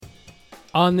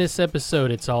On this episode,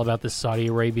 it's all about the Saudi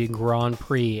Arabian Grand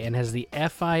Prix and has the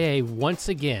FIA once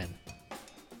again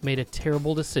made a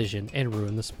terrible decision and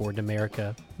ruined the sport in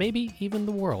America, maybe even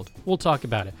the world. We'll talk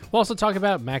about it. We'll also talk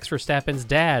about Max Verstappen's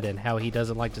dad and how he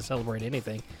doesn't like to celebrate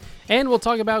anything. And we'll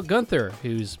talk about Gunther,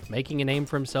 who's making a name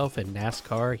for himself in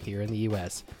NASCAR here in the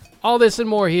U.S. All this and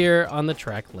more here on the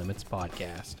Track Limits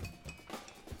Podcast.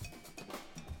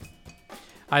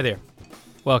 Hi there.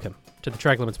 Welcome to the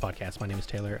Track Limits Podcast. My name is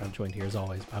Taylor. I'm joined here as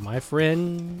always by my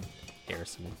friend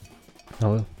Harrison.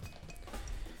 Hello.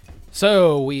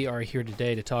 So we are here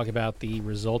today to talk about the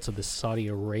results of the Saudi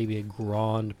Arabia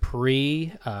Grand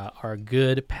Prix. Our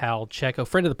good pal Checo,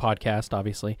 friend of the podcast,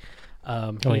 obviously.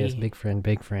 Yes, big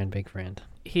friend.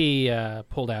 He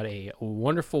pulled out a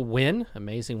wonderful win.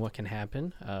 Amazing what can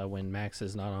happen when Max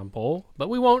is not on pole. But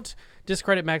we won't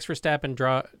discredit Max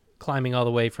Verstappen climbing all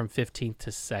the way from 15th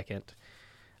to 2nd.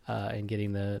 And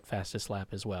getting the fastest lap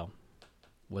as well.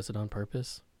 Was it on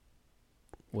purpose?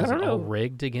 Was it all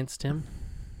rigged against him?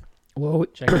 Well,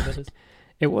 Checo,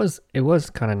 it was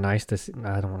kind of nice to see.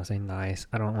 I don't want to say nice.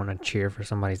 I don't want to cheer for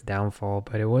somebody's downfall,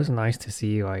 but it was nice to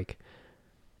see like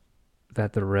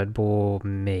that the Red Bull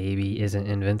maybe isn't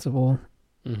invincible.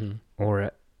 Mm-hmm.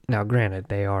 Or now, granted,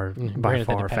 they are by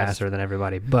far faster than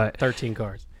everybody, but 13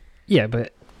 cars. Yeah,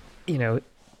 but you know,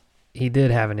 he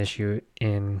did have an issue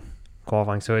in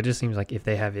qualifying, so it just seems like if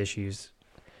they have issues,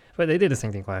 but they did the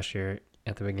same thing last year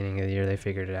at the beginning of the year, they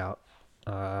figured it out.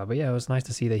 But yeah, it was nice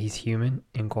to see that he's human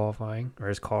in qualifying, or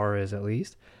his car is at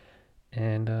least.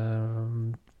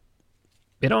 And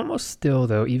it almost still,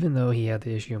 though, even though he had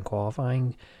the issue in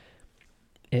qualifying,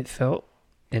 it felt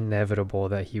inevitable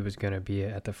that he was going to be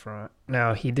at the front.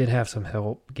 Now, he did have some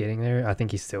help getting there. I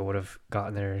think he still would have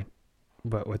gotten there,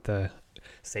 but with the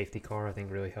safety car, I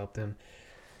think really helped him.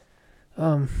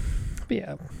 But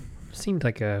yeah, seemed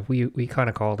like we kind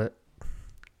of called it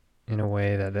in a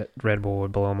way that Red Bull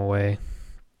would blow him away.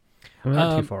 We're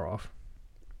not too far off.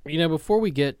 You know, before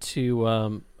we get to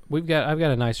I've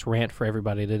got a nice rant for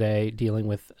everybody today dealing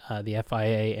with the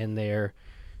FIA and their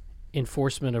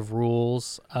enforcement of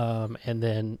rules, and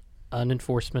then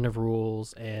unenforcement of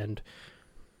rules, and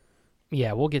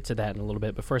yeah, we'll get to that in a little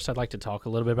bit. But first, I'd like to talk a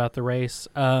little bit about the race.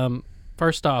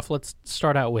 First off, let's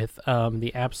start out with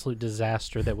the absolute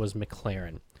disaster that was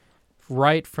McLaren.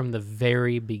 Right from the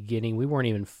very beginning, we weren't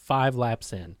even 5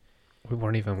 laps in. We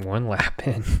weren't even 1 lap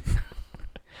in.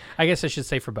 I guess I should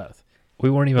say for both.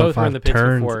 We weren't even both 5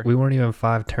 turns. Before. We weren't even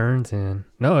 5 turns in.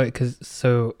 No, because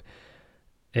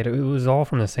it was all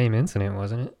from the same incident,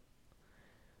 wasn't it?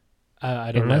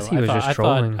 I don't Unless know. he was just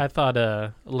trolling. I thought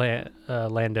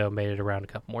Lando made it around a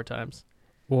couple more times.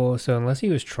 Well, so unless he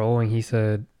was trolling, he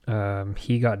said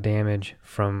he got damage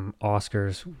from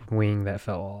Oscar's wing that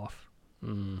fell off,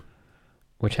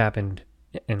 which happened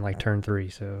in like turn 3.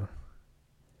 So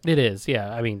it is,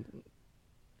 yeah. I mean,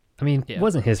 yeah, it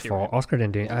wasn't his fault. Right. Oscar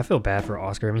didn't do. I feel bad for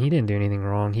Oscar. I mean, he didn't do anything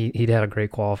wrong. He had a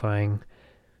great qualifying,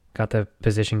 got the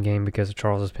position game because of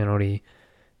Charles's penalty,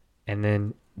 and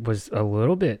then was a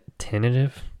little bit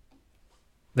tentative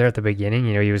there at the beginning.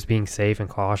 You know, he was being safe and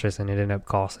cautious, and it ended up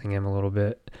costing him a little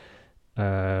bit.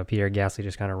 Pierre Gasly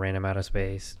just kind of ran him out of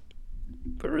space,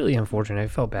 but really unfortunate. I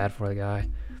felt bad for the guy,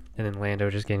 and then Lando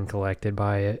just getting collected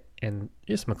by it, and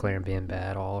just McLaren being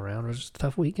bad all around. It was just a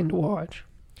tough weekend to watch.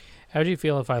 How would you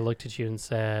feel if I looked at you and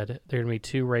said there are going to be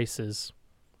 2 races?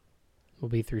 We'll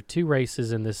be through 2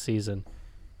 races in this season,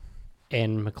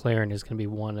 and McLaren is going to be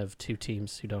one of 2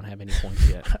 teams who don't have any points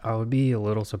yet. I would be a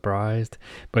little surprised,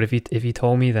 but if you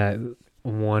told me that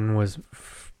one was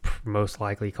most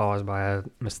likely caused by a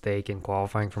mistake in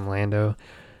qualifying from Lando,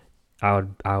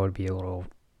 I would be a little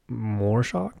more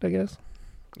shocked, I guess.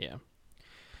 Yeah.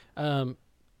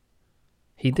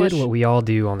 He did what we all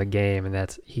do on the game, and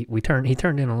that's he turned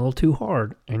in a little too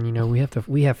hard, and you know we have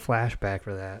flashback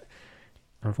for that.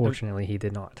 Unfortunately, he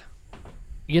did not.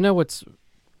 You know what's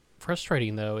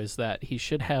frustrating though is that he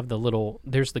should have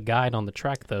there's the guide on the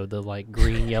track though, the like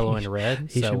green, yellow, and red.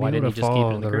 He so should why didn't he just keep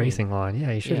it in the green? Racing line?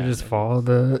 Yeah, he should have just followed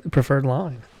the preferred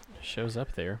line. Shows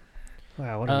up there.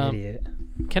 Wow, what an idiot!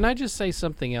 Can I just say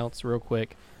something else real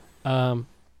quick? Poor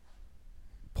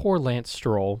Lance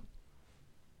Stroll.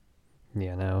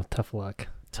 Yeah, no, tough luck.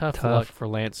 Tough luck for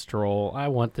Lance Stroll. I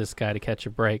want this guy to catch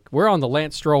a break. We're on the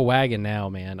Lance Stroll wagon now,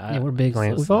 man. We're big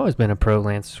Lance. We've always been a pro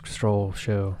Lance Stroll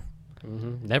show.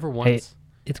 Mm-hmm. Never once. Hey,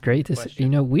 it's great to see. You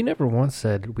know, we never once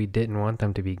said we didn't want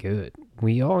them to be good.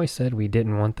 We always said we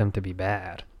didn't want them to be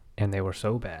bad, and they were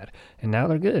so bad. And now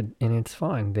they're good, and it's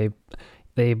fine.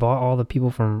 They bought all the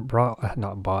people brought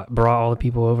all the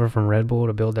people over from Red Bull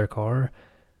to build their car.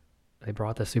 They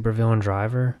brought the supervillain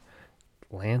driver.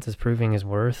 Lance is proving his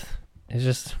worth, it's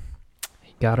just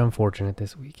he got unfortunate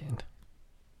this weekend.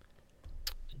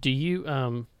 Do you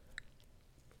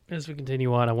as we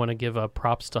continue on, I want to give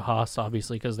props to Haas,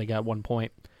 obviously, because they got 1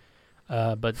 point.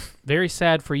 But very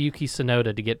sad for Yuki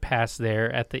Tsunoda to get past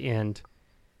there at the end.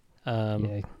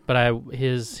 But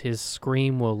his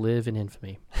scream will live in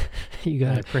infamy. you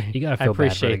gotta feel I bad for the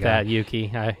appreciate guy. that,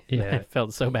 Yuki. I Yeah.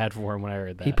 felt so bad for him when I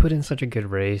heard that. He put in such a good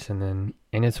race, and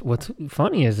it's what's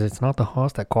funny is it's not the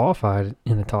Haas that qualified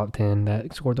in the top 10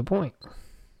 that scored the point.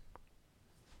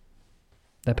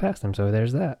 That passed him, so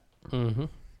there's that. Mm-hmm.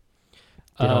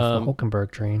 Get off the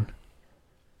Hulkenberg train.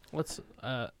 Let's,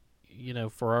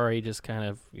 Ferrari just kind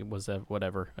of was a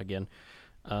whatever again.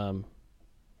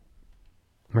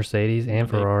 Mercedes and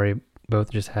Ferrari both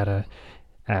just had a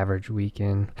average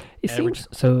weekend. Seems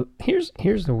so. Here's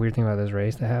the weird thing about this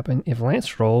race that happened. If Lance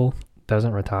Stroll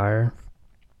doesn't retire,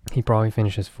 he probably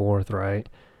finishes 4th, right?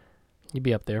 He'd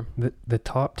be up there. The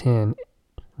top 10: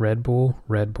 Red Bull,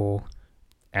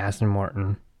 Aston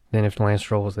Martin. Then if Lance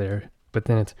Stroll was there, but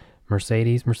then it's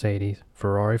Mercedes,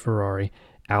 Ferrari,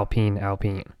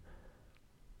 Alpine.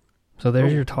 So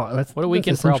there's your top. What a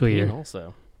weekend for Alpine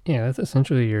also. Yeah, that's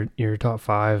essentially your top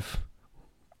 5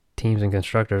 teams and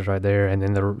constructors right there, and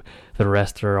then the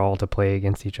rest are all to play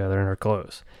against each other and are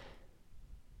close.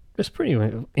 It's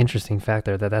pretty interesting fact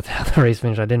there that's how the race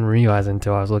finished. I didn't realize it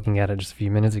until I was looking at it just a few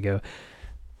minutes ago.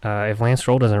 If Lance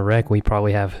Stroll doesn't wreck, we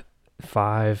probably have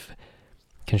 5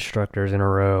 constructors in a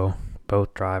row,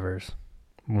 both drivers.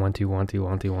 1-2,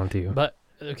 1-2, 1-2, 1-2. But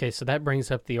okay, so that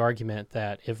brings up the argument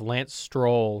that if Lance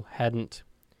Stroll hadn't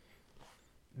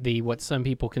what some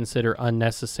people consider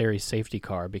unnecessary safety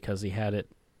car because he had it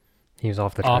he was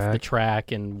off the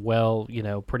track and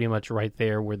pretty much right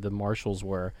there where the marshals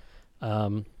were,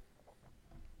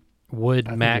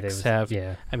 would Max have?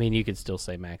 Yeah, I mean, you could still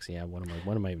say Max. Yeah, what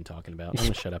am I even talking about? I'm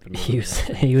gonna shut up and he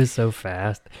was so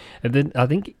fast. And then I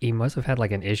think he must have had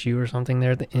like an issue or something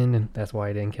there at the end, and that's why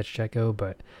he didn't catch Checo.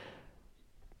 But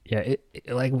yeah, it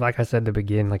like I said at the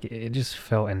beginning, like it just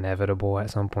felt inevitable at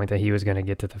some point that he was gonna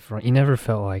get to the front. You never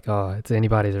felt like, oh, it's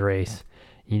anybody's race.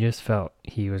 You just felt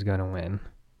he was gonna win,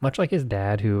 much like his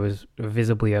dad, who was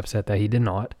visibly upset that he did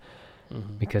not.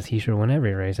 Mm-hmm. Because he should win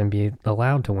every race and be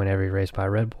allowed to win every race by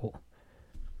Red Bull.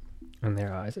 In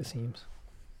their eyes, it seems.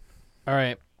 All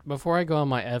right. Before I go on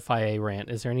my FIA rant,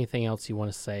 is there anything else you want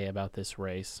to say about this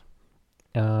race?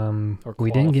 Or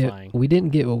we didn't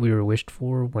get what we were wished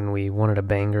for when we wanted a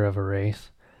banger of a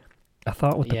race. I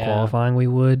thought with the qualifying we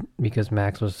would, because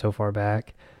Max was so far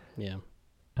back. Yeah.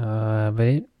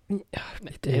 But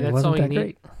it wasn't that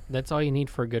great. That's all you need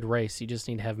for a good race. You just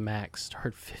need to have Max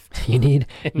start 15. You need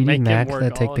Max to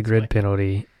take the grid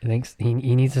penalty.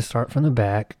 He needs to start from the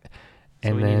back,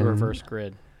 so we need a reverse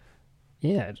grid.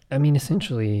 Yeah, I mean,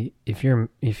 essentially, if you're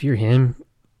him,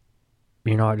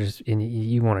 you're not just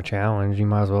you want a challenge. You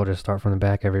might as well just start from the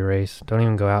back every race. Don't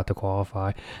even go out to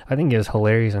qualify. I think it was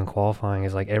hilarious in qualifying.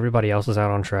 Is like everybody else is out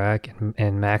on track,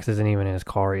 and Max isn't even in his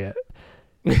car yet.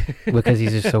 Because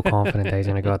he's just so confident that he's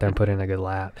going to go out there and put in a good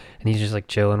lap. And he's just like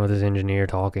chilling with his engineer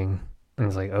talking. And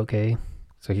it's like, okay.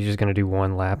 So he's just going to do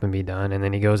 1 lap and be done. And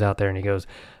then he goes out there and he goes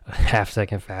a half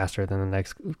second faster than the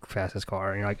next fastest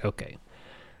car. And you're like, okay.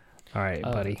 All right,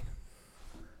 buddy.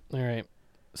 All right.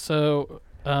 So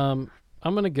I'm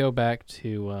going to go back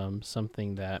to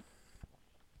something that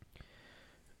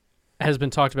has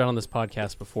been talked about on this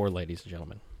podcast before, ladies and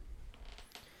gentlemen.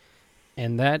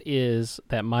 And that is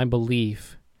that my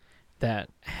belief that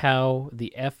how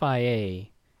the FIA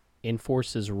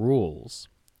enforces rules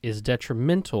is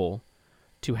detrimental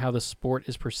to how the sport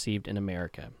is perceived in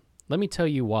America. Let me tell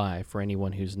you why, for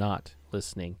anyone who's not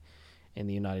listening in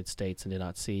the United States and did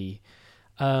not see,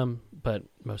 but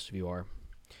most of you are.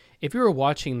 If you were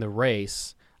watching the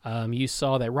race, you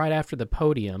saw that right after the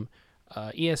podium,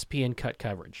 ESPN cut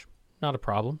coverage. Not a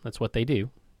problem. That's what they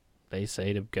do. They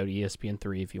say to go to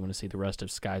ESPN3 if you want to see the rest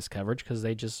of Sky's coverage because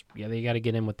they got to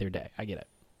get in with their day. I get it.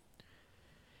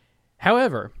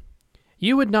 However,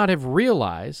 you would not have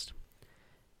realized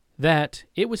that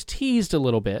it was teased a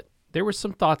little bit. There were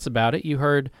some thoughts about it. You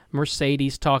heard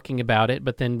Mercedes talking about it,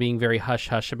 but then being very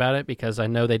hush-hush about it because I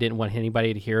know they didn't want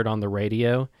anybody to hear it on the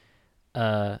radio,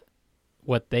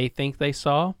 what they think they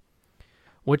saw,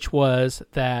 which was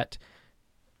that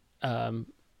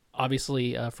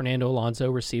obviously, Fernando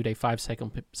Alonso received a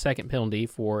 5-second penalty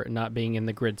for not being in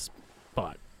the grid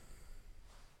spot.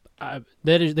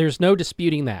 There's no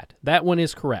disputing that. That one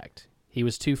is correct. He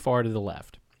was too far to the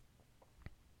left.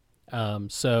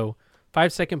 So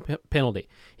 5-second penalty.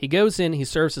 He goes in, he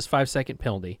serves his 5-second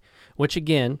penalty, which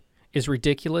again is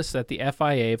ridiculous that the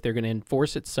FIA, if they're going to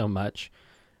enforce it so much,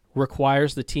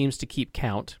 requires the teams to keep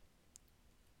count.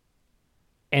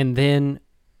 and then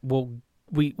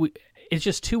we it's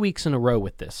just 2 weeks in a row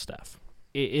with this stuff.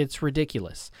 It's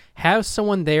ridiculous. Have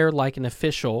someone there like an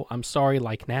official, I'm sorry,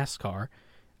 like NASCAR,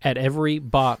 at every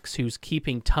box who's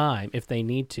keeping time if they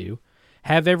need to.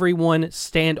 Have everyone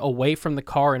stand away from the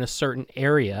car in a certain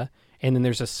area, and then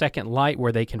there's a second light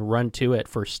where they can run to it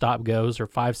for stop goes or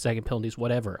 5-second penalties,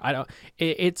 whatever.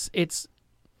 It's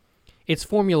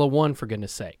Formula One, for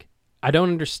goodness sake. I don't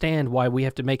understand why we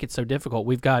have to make it so difficult.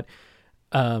 We've got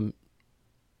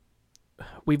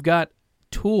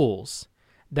tools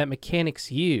that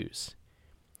mechanics use,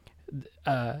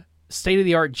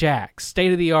 state-of-the-art jacks,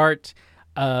 state-of-the-art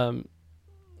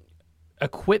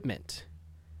equipment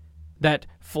that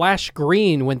flash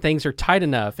green when things are tight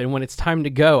enough and when it's time to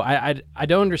go. I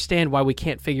don't understand why we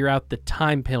can't figure out the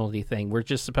time penalty thing. We're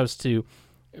just supposed to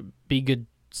be good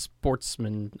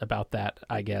sportsmen about that,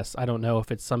 I guess. I don't know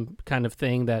if it's some kind of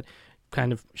thing that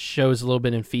kind of shows a little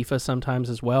bit in FIFA sometimes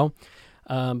as well.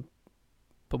 But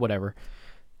whatever.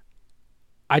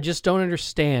 I just don't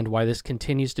understand why this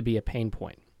continues to be a pain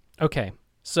point. Okay,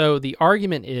 so the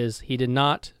argument is he did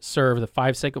not serve the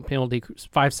 5-second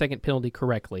penalty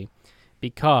correctly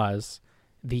because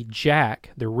the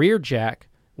rear jack,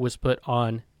 was put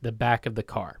on the back of the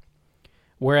car.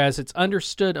 Whereas it's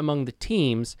understood among the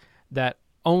teams that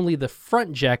only the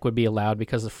front jack would be allowed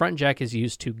because the front jack is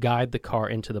used to guide the car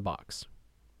into the box.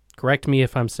 Correct me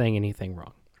if I'm saying anything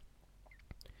wrong.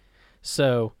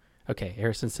 So, okay,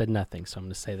 Harrison said nothing, so I'm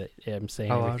going to say that I'm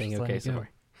saying everything okay. Sorry.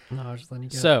 No, I was just letting you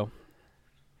go. So,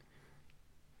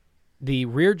 the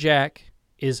rear jack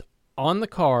is on the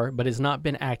car but has not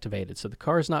been activated, so the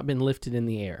car has not been lifted in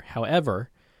the air.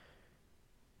 However,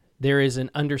 there is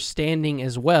an understanding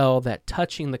as well that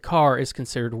touching the car is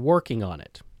considered working on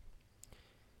it.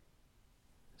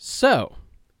 So,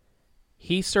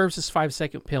 he serves his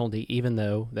 5-second penalty even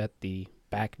though that the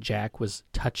back jack was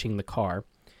touching the car.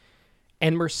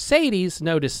 And Mercedes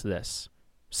noticed this.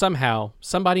 Somehow,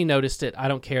 somebody noticed it. I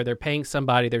don't care. They're paying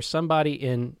somebody. There's somebody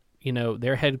in,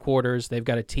 their headquarters. They've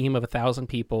got a team of 1,000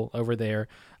 people over there.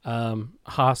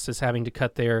 Haas is having to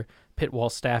cut their pit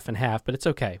wall staff in half, but it's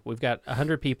okay. We've got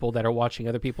 100 people that are watching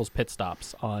other people's pit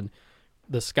stops on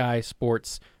the Sky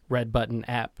Sports Red Button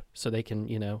app, so they can,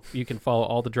 you can follow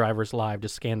all the drivers live.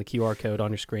 Just scan the QR code on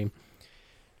your screen.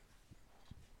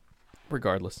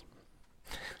 Regardless.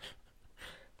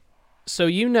 So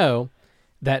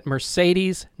that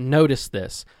Mercedes noticed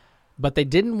this, but they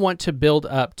didn't want to build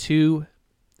up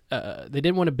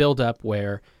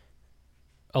where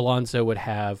Alonso would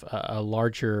have a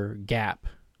larger gap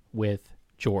with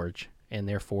George and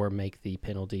therefore make the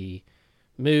penalty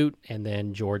moot, and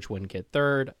then George wouldn't get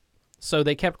third. So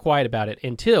they kept quiet about it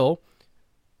until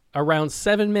around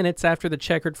 7 minutes after the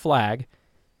checkered flag,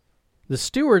 the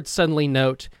stewards suddenly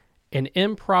note an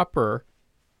improper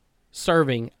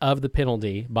serving of the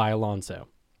penalty by Alonso.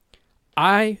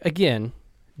 I, again,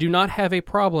 do not have a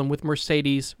problem with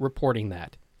Mercedes reporting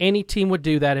that. Any team would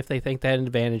do that if they think they had an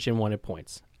advantage and wanted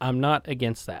points. I'm not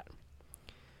against that.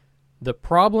 The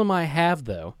problem I have,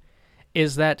 though,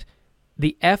 is that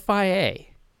the FIA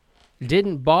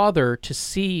didn't bother to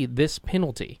see this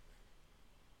penalty.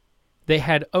 They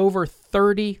had over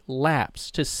 30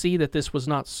 laps to see that this was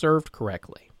not served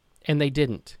correctly, and they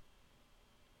didn't.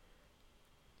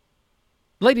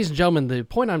 Ladies and gentlemen, the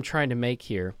point I'm trying to make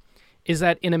here is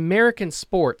that in American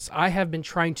sports, I have been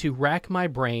trying to rack my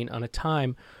brain on a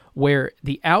time where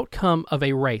the outcome of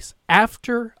a race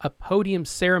after a podium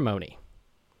ceremony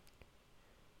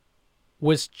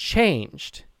was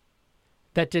changed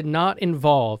that did not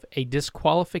involve a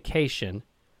disqualification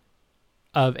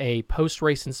of a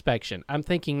post-race inspection. I'm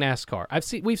thinking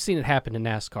NASCAR. We've seen it happen in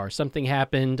NASCAR. Something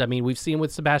happened. I mean, we've seen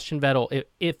with Sebastian Vettel.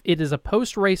 If it is a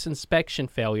post-race inspection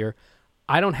failure,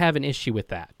 I don't have an issue with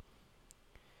that.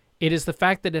 It is the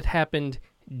fact that it happened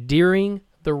during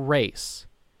the race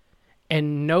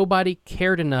and nobody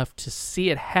cared enough to see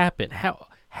it happen.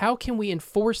 How can we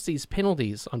enforce these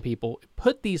penalties on people,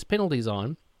 put these penalties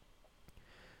on,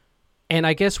 and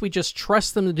I guess we just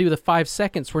trust them to do the 5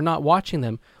 seconds. We're not watching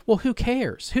them. Well, who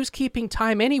cares? Who's keeping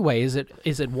time anyway? Is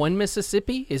it 1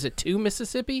 Mississippi? Is it 2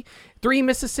 Mississippi? 3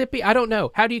 Mississippi? I don't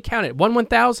know. How do you count it?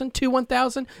 1,000? 2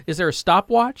 1,000? Is there a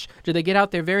stopwatch? Do they get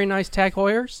out their very nice Tag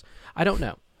Heuers? I don't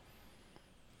know.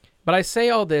 But I say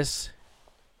all this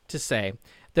to say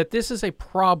that this is a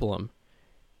problem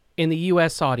in the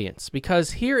U.S. audience,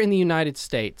 because here in the United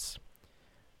States,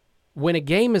 when a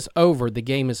game is over, the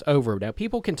game is over. Now,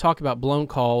 people can talk about blown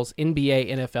calls.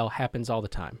 NBA, NFL happens all the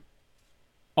time.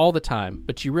 All the time.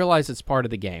 But you realize it's part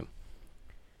of the game.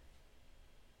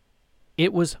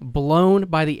 It was blown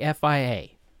by the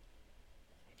FIA.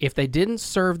 If they didn't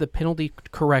serve the penalty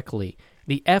correctly,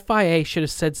 the FIA should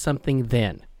have said something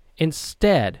then.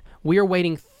 Instead, we are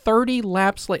waiting 30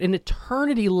 laps later, an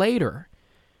eternity later,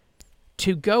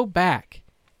 to go back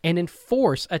and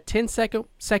enforce a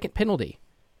 10-second penalty.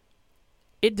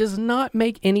 It does not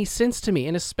make any sense to me,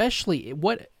 and especially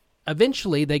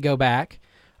eventually they go back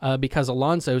because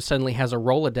Alonso suddenly has a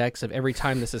Rolodex of every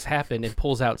time this has happened and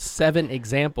pulls out 7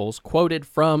 examples quoted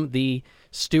from the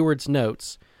steward's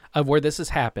notes of where this has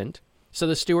happened. So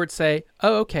the stewards say,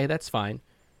 oh, okay, that's fine,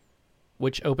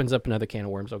 which opens up another can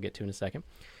of worms I'll get to in a second.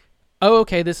 Oh,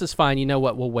 okay, this is fine. You know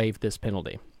what? We'll waive this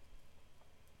penalty.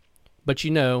 But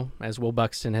you know, as Will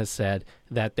Buxton has said,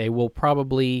 that they will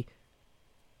probably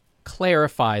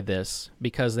clarify this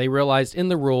because they realized in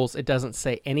the rules it doesn't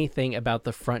say anything about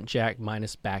the front jack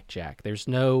minus back jack. There's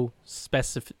no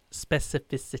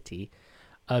specificity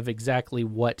of exactly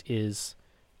what is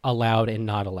allowed and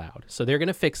not allowed. So they're going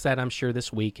to fix that, I'm sure,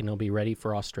 this week, and it'll be ready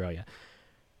for Australia.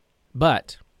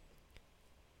 But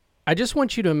I just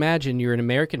want you to imagine you're an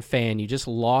American fan. You just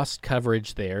lost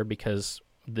coverage there because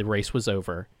the race was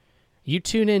over. You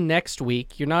tune in next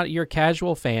week. You're a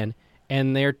casual fan,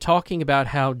 and they're talking about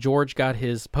how George got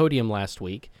his podium last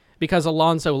week because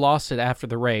Alonso lost it after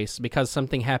the race because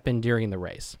something happened during the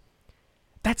race.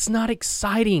 That's not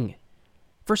exciting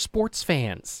for sports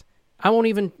fans. I won't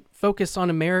even focus on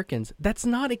Americans. That's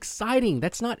not exciting.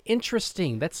 That's not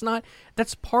interesting. That's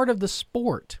part of the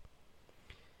sport.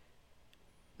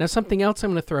 Now, something else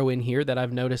I'm going to throw in here that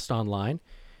I've noticed online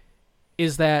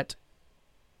is that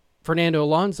Fernando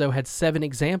Alonso had 7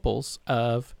 examples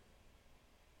of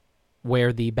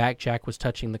where the back jack was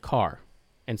touching the car,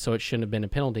 and so it shouldn't have been a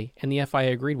penalty, and the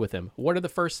FIA agreed with him. What are the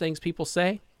first things people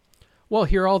say? Well,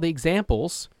 here are all the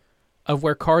examples of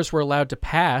where cars were allowed to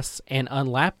pass and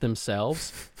unlap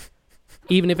themselves,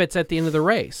 even if it's at the end of the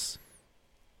race.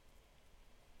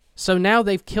 So now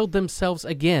they've killed themselves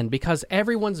again because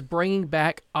everyone's bringing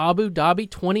back Abu Dhabi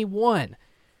 21.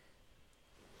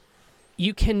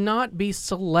 You cannot be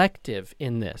selective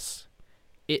in this.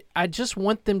 I just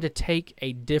want them to take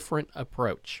a different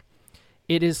approach.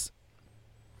 It is.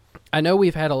 I know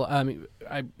we've had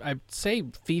I say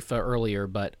FIFA earlier,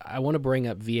 but I want to bring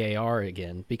up VAR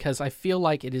again because I feel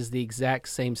like it is the exact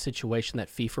same situation that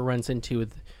FIFA runs into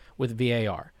with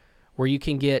VAR, where you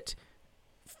can get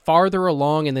farther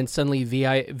along and then suddenly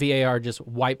VAR just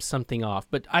wipes something off.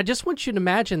 But I just want you to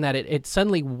imagine that it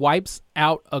suddenly wipes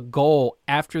out a goal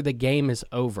after the game is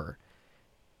over.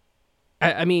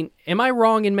 I mean, am I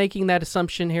wrong in making that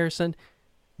assumption, Harrison?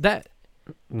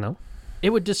 No.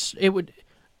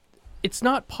 It's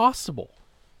not possible.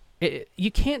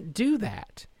 You can't do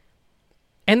that.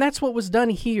 And that's what was done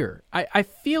here. I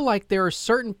feel like there are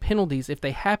certain penalties, if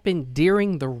they happen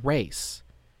during the race,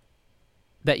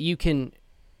 that you can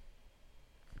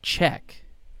check.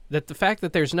 That the fact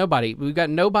that there's nobody,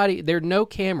 there are no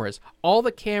cameras. All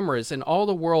the cameras in all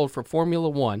the world for Formula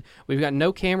One, we've got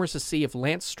no cameras to see if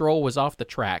Lance Stroll was off the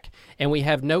track, and we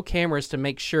have no cameras to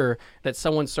make sure that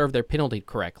someone served their penalty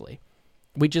correctly.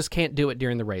 We just can't do it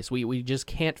during the race. We just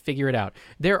can't figure it out.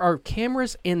 There are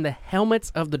cameras in the helmets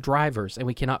of the drivers, and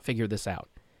we cannot figure this out.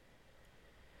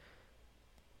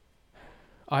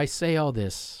 I say all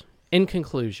this in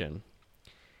conclusion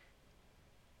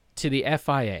to the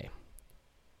FIA.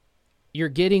 You're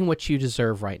getting what you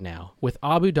deserve right now with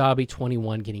Abu Dhabi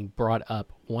 21 getting brought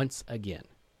up once again.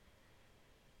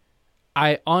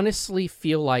 I honestly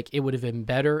feel like it would have been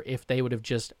better if they would have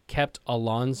just kept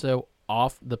Alonso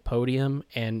off the podium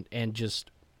and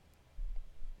just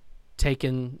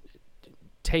taken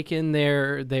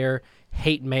their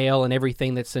hate mail and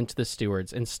everything that's sent to the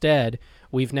stewards. Instead,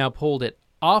 we've now pulled it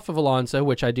off of Alonso,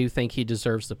 which I do think he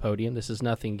deserves the podium. This is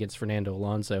nothing against Fernando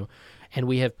Alonso. And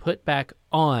we have put back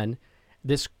on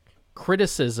this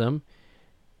criticism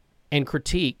and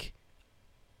critique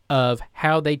of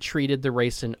how they treated the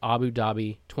race in Abu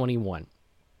Dhabi 21.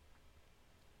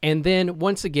 And then,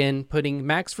 once again, putting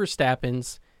Max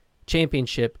Verstappen's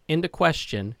championship into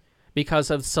question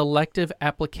because of selective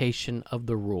application of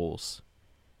the rules.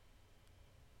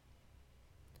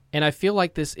 And I feel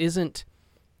like this isn't...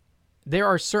 There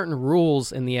are certain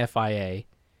rules in the FIA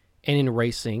and in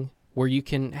racing where you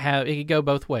can have, it could go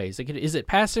both ways. Is it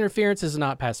pass interference? Is it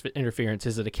not pass interference?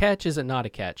 Is it a catch? Is it not a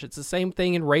catch? It's the same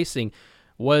thing in racing.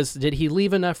 Did he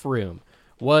leave enough room?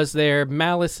 Was there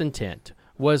malice intent?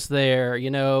 Was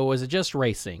it just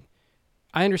racing?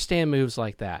 I understand moves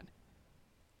like that.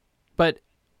 But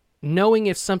knowing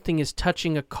if something is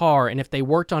touching a car and if they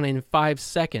worked on it in 5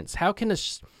 seconds, how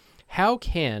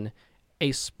can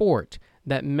a sport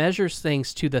that measures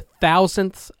things to the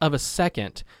thousandths of a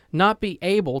second not be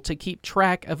able to keep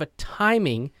track of a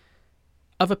timing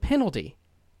of a penalty?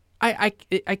 I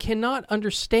cannot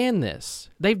understand this.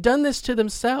 They've done this to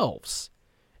themselves.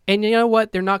 And you know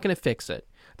what? They're not going to fix it.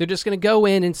 They're just going to go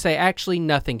in and say, actually,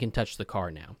 nothing can touch the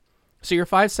car now. So your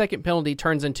 5-second penalty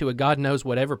turns into a God knows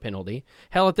whatever penalty.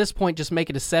 Hell, at this point, just make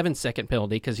it a 7-second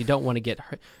penalty because you don't want to get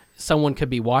hurt. Someone could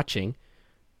be watching.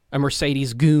 A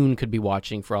Mercedes goon could be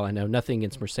watching, for all I know. Nothing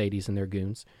against Mercedes and their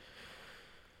goons.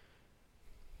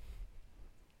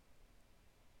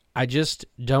 I just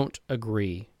don't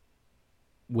agree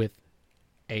with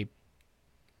a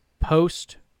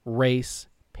post-race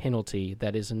penalty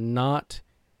that is not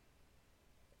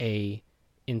a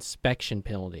inspection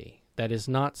penalty. That is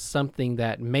not something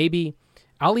that maybe,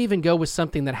 I'll even go with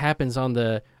something that happens on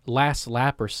the last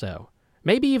lap or so.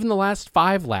 Maybe even the last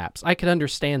 5 laps. I could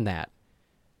understand that.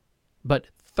 But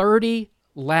 30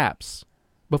 laps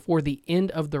before the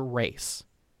end of the race,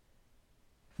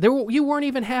 you weren't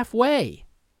even halfway.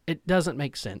 It doesn't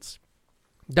make sense.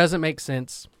 Doesn't make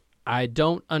sense. I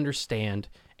don't understand,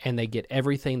 and they get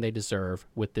everything they deserve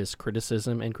with this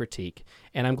criticism and critique.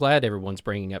 And I'm glad everyone's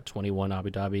bringing up 21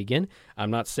 Abu Dhabi again. I'm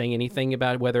not saying anything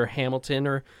about whether Hamilton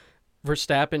or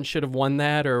Verstappen should have won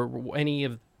that or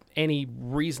any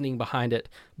reasoning behind it,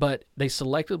 but they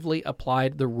selectively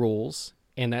applied the rules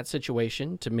in that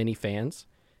situation to many fans.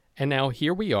 And now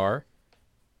here we are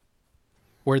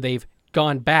where they've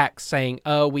gone back saying,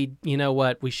 oh, you know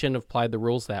what, we shouldn't have applied the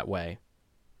rules that way.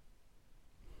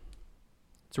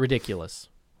 It's ridiculous.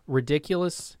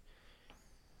 Ridiculous.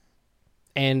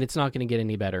 And it's not going to get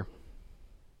any better.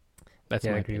 That's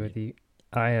my agree opinion. with you.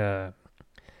 I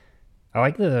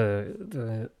like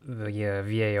the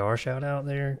VAR shout out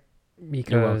there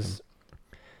because,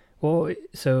 well,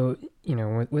 so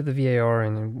with the VAR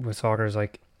and with soccer is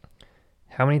like,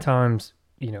 how many times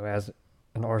as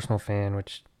an Arsenal fan,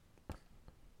 which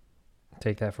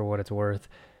take that for what it's worth,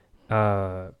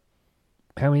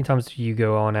 how many times do you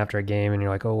go on after a game and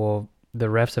you're like, oh well, the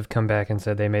refs have come back and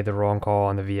said they made the wrong call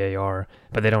on the VAR,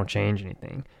 but they don't change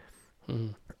anything.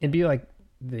 It'd be like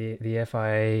the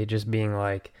FIA just being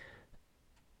like,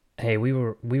 hey, we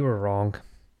were wrong.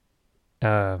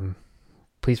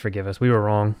 Please forgive us. We were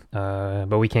wrong.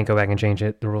 But we can't go back and change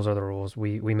it. The rules are the rules.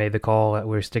 We made the call.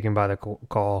 We're sticking by the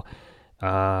call.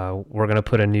 We're going to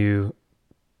put a new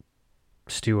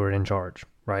steward in charge,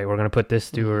 right? We're going to put this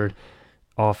steward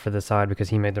off for the side because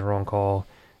he made the wrong call.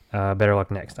 Better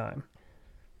luck next time.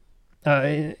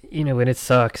 And it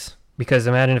sucks because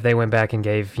imagine if they went back and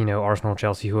gave, Arsenal,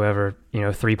 Chelsea, whoever,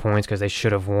 3 points because they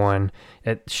should have won.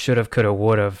 It should have, could have,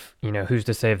 would have, who's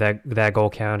to say if that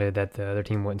goal counted that the other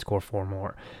team wouldn't score 4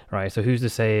 more, right? So who's to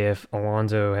say if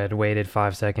Alonso had waited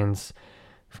 5 seconds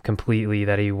completely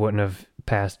that he wouldn't have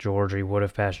passed George, or he would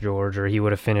have passed George, or he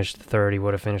would have finished third, he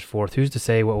would have finished fourth. Who's to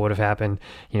say what would have happened?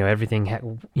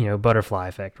 Everything, butterfly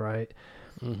effect, right?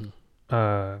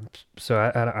 So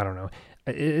I don't know.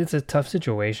 It's a tough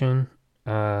situation,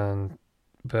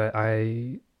 but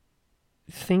I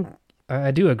think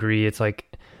I do agree. It's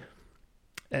like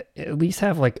at least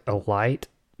have like a light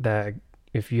that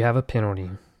if you have a penalty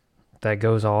that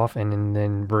goes off and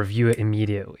then review it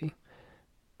immediately.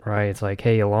 Right, it's like,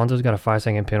 hey, Alonso's got a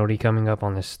 5-second penalty coming up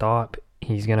on this stop.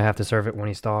 He's gonna have to serve it when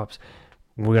he stops.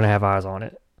 We're gonna have eyes on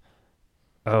it.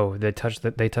 Oh, they touched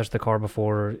the car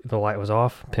before the light was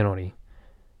off. Penalty.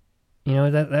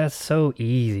 That's so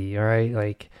easy, all right?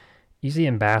 Like you see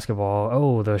in basketball,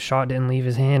 oh, the shot didn't leave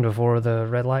his hand before the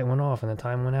red light went off and the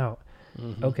time went out.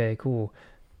 Okay, cool.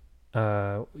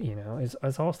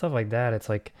 It's all stuff like that. It's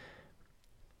like,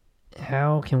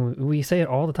 how can we say it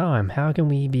all the time? How can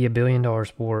we be $1 billion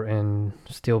sport and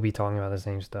still be talking about the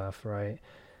same stuff, right?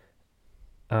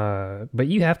 But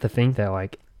you have to think that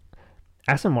like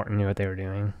Aston Martin knew what they were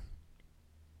doing.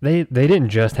 They didn't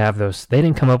just have those. They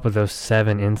didn't come up with those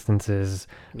 7 instances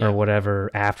or whatever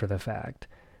after the fact.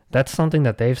 That's something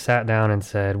that they've sat down and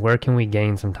said, where can we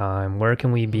gain some time? Where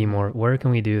can we be more? Where can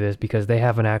we do this? Because they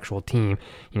have an actual team.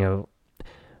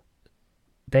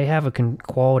 They have a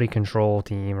quality control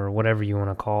team or whatever you want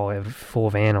to call it, full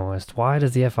of analysts. Why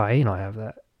does the FIA not have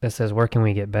that? That says, where can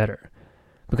we get better?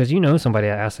 Because somebody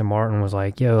at Aston Martin was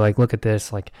like, yo, like, look at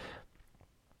this. Like,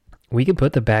 we could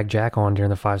put the back jack on during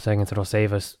the 5 seconds. It'll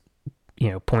save us,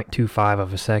 0.25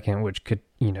 of a second, which could,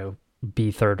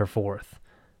 be third or fourth.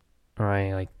 All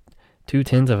right. Like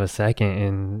 0.2 of a second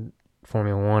in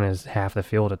Formula One is half the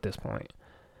field at this point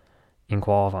in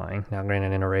qualifying. Now,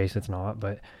 granted, in a race, it's not,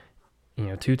 but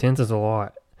 0.2 is a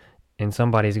lot, and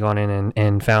somebody's gone in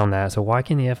and found that. So why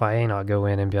can the FIA not go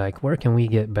in and be like, where can we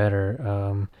get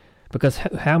better? Because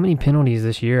how many penalties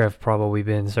this year have probably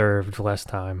been served less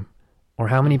time? Or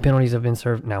how many penalties have been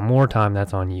served? Now, more time,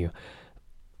 that's on you.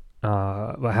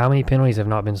 But how many penalties have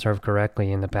not been served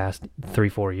correctly in the past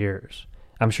 3-4 years?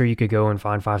 I'm sure you could go and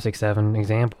find 5, 6, 7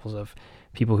 examples of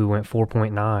people who went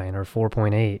 4.9 or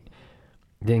 4.8,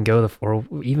 didn't go or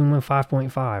even went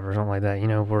 5.5 or something like that.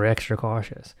 Were extra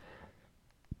cautious.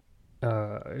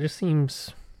 It just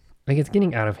seems like it's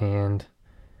getting out of hand.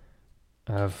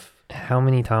 Of how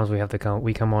many times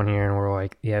we come on here and we're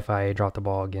like, the FIA dropped the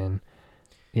ball again.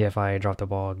 The FIA dropped the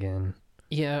ball again.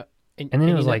 Yeah, and then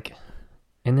it was like,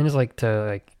 and then it's like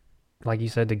to like you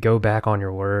said, to go back on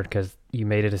your word because you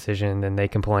made a decision, then they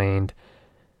complained,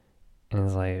 and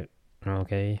it's like,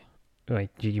 okay, like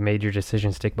you made your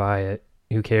decision, stick by it.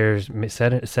 Who cares?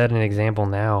 Set an example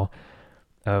now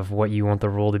of what you want the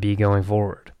rule to be going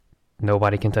forward.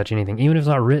 Nobody can touch anything, even if it's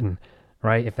not written,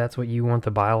 right? If that's what you want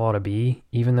the bylaw to be,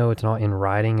 even though it's not in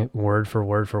writing, word for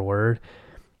word for word,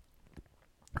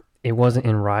 it wasn't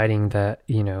in writing that,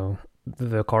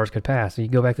 the cars could pass. So you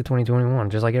go back to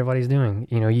 2021, just like everybody's doing.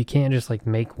 You can't just like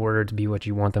make words be what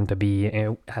you want them to be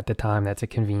at the time that's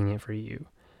convenient for you.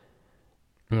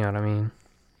 You know what I mean?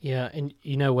 Yeah, and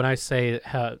when I say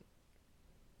how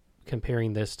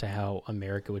comparing this to how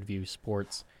America would view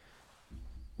sports,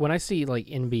 when I see like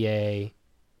NBA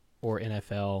or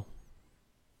NFL,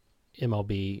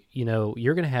 MLB,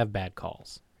 you're going to have bad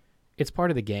calls. It's part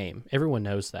of the game. Everyone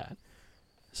knows that.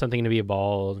 Something to be a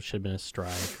ball should have been a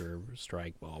strike or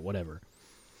strike ball, whatever.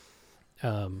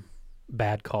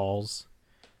 Bad calls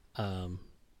in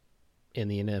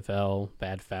the NFL,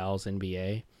 bad fouls,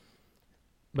 NBA.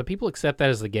 But people accept that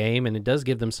as the game, and it does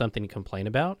give them something to complain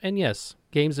about. And yes,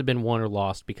 games have been won or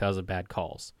lost because of bad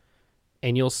calls.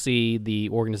 And you'll see the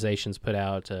organizations put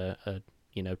out a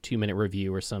 2-minute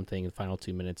review or something in the final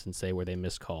 2 minutes and say where they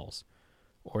missed calls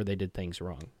or they did things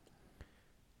wrong.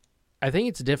 I think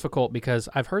it's difficult because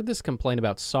I've heard this complaint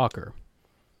about soccer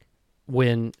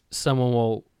when someone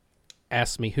will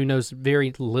ask me who knows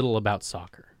very little about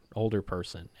soccer, older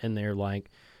person, and they're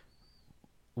like,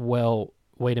 well,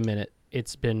 wait a minute,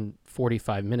 it's been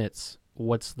 45 minutes.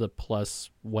 What's the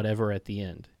plus whatever at the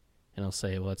end? And I'll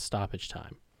say, well, it's stoppage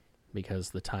time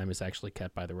because the time is actually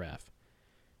kept by the ref.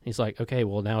 And he's like, okay,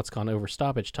 well, now it's gone over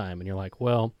stoppage time. And you're like,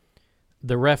 well,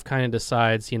 the ref kind of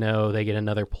decides, they get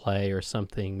another play or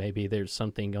something. Maybe there's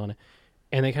something going on.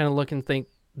 And they kind of look and think,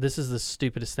 this is the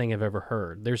stupidest thing I've ever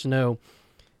heard. There's no...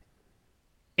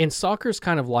 And soccer's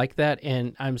kind of like that,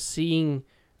 and I'm seeing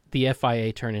the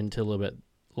FIA turn into a little bit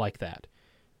like that.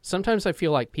 Sometimes I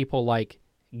feel like people like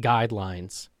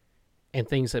guidelines and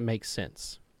things that make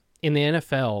sense. In the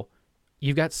NFL,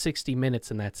 you've got 60 minutes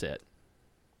and that's it.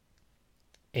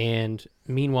 And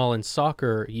meanwhile in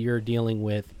soccer, you're dealing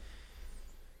with,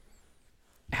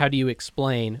 how do you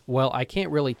explain, well, I can't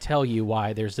really tell you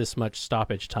why there's this much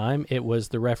stoppage time. It was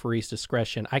the referee's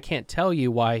discretion. I can't tell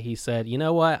you why he said, you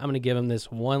know what, I'm going to give him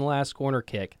this one last corner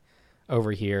kick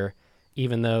over here,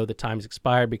 even though the time's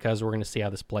expired, because we're going to see how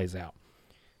this plays out.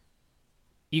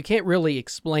 You can't really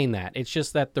explain that. It's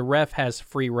just that the ref has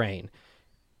free reign.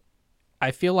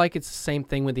 I feel like it's the same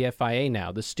thing with the FIA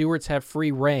now. The stewards have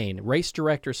free reign. Race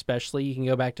director especially, you can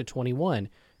go back to 21.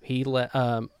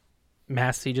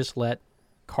 Massey just let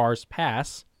cars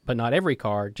pass, but not every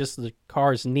car, just the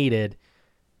cars needed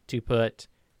to put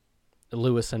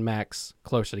Lewis and Max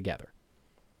closer together.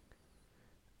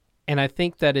 And I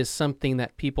think that is something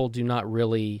that people do not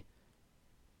really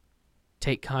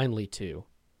take kindly to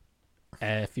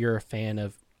if you're a fan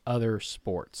of other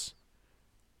sports,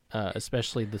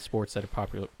 especially the sports that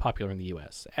are popular in the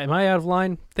U.S. Am I out of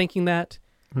line thinking that?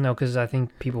 No, because I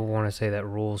think people want to say that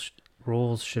rules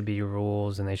should be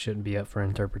rules and they shouldn't be up for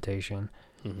interpretation.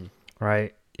 Mm-hmm.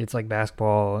 Right? It's like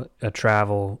basketball. A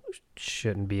travel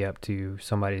shouldn't be up to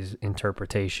somebody's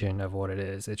interpretation of what it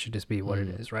is. It should just be what it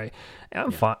is, right? And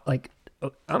I'm fine. Like,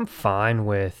 I'm fine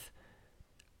with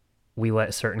we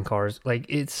let certain cars. Like,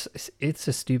 it's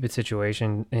a stupid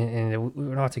situation, and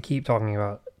we're not to keep talking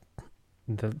about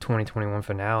the 2021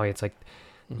 finale. It's like,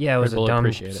 yeah, it was a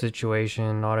dumb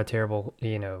situation, not a terrible,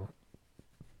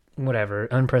 whatever,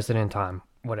 unprecedented time,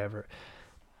 whatever.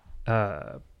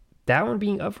 That one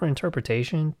being up for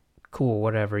interpretation, cool,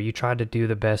 whatever. You tried to do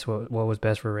the best, what was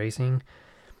best for racing.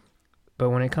 But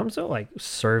when it comes to like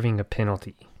serving a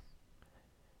penalty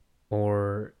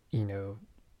or,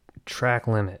 track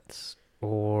limits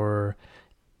or,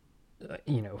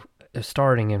 a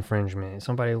starting infringement,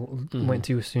 somebody went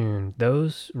too soon,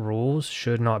 those rules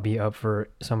should not be up for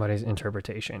somebody's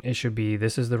interpretation. It should be,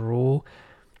 this is the rule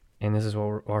and this is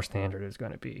what our standard is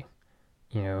going to be,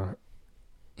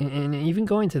 And even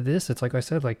going to this, it's like I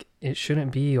said, like it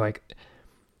shouldn't be like,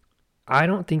 I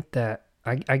don't think that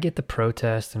I get the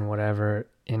protest and whatever,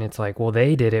 and it's like, well,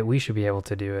 they did it, we should be able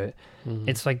to do it. Mm-hmm.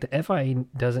 It's like the FIA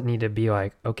doesn't need to be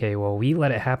like, okay, well, we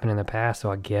let it happen in the past,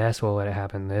 so I guess we'll let it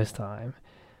happen this time.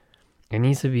 It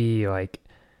needs to be like,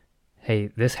 hey,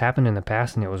 this happened in the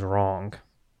past and it was wrong.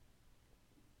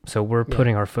 So we're Yeah.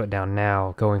 putting our foot down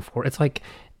now going forward. It's like,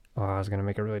 oh, I was going to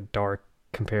make a really dark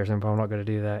comparison, but I'm not going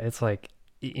to do that. It's like,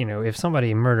 if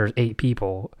somebody murders 8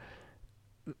 people,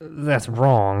 that's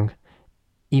wrong,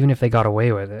 even if they got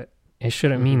away with it. It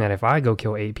shouldn't mean Mm-hmm. that if I go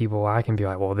kill 8 people, I can be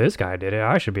like, well, this guy did it,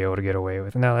 I should be able to get away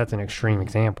with it. Now, that's an extreme Mm-hmm.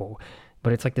 example,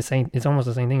 but it's like it's almost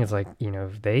the same thing. It's like,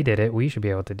 if they did it, we should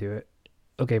be able to do it.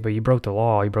 Okay, but you broke the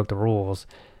law, you broke the rules.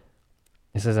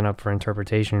 This isn't up for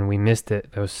interpretation. We missed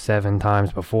it those 7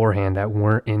 times beforehand that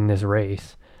weren't in this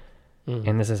race. Mm-hmm.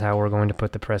 And this is how we're going to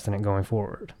put the precedent going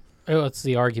forward. Oh, it's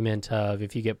the argument of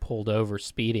if you get pulled over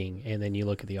speeding and then you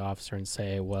look at the officer and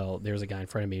say, well, there's a guy in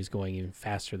front of me who's going even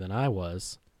faster than I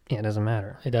was. Yeah, it doesn't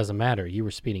matter. It doesn't matter. You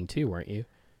were speeding too, weren't you?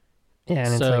 Yeah, and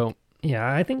it's So, like,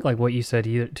 yeah, I think like what you said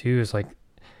either too is like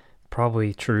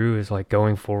probably true, is like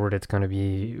going forward, it's going to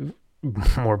be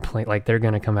more plain. Like they're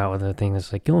going to come out with a thing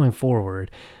that's like, going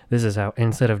forward, this is how,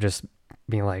 instead of just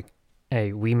being like,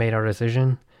 hey, we made our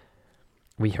decision,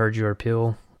 we heard your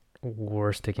appeal,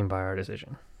 we're sticking by our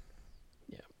decision.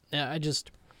 yeah,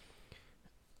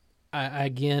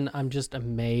 I'm just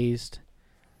amazed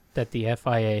that the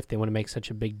FIA, if they want to make such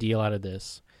a big deal out of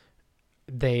this,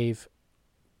 they've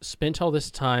spent all this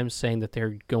time saying that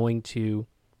they're going to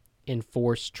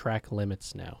enforce track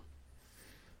limits now.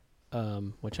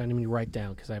 Which I need to write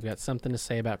down because I've got something to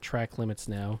say about track limits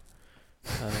now.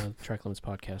 Track Limits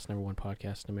podcast, #1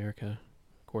 podcast in America,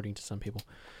 according to some people.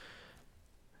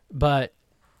 But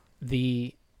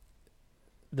the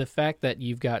fact that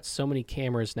you've got so many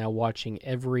cameras now watching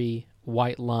every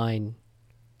white line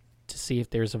to see if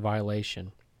there's a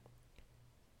violation.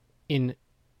 I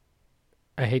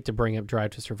hate to bring up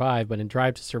Drive to Survive, but in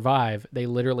Drive to Survive, they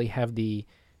literally have the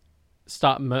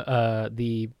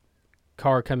the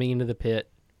car coming into the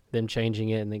pit, them changing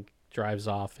it, and then drives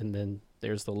off, and then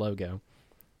there's the logo.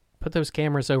 Put those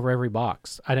cameras over every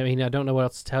box. I don't know what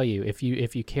else to tell you if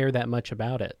you care that much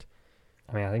about it.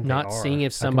 I mean, I think Not they are. seeing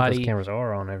if I somebody think those cameras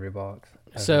are on every box.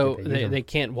 so they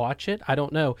can't watch it. I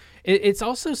don't know. It's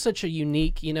also such a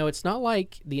unique, it's not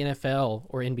like the NFL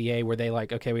or NBA where they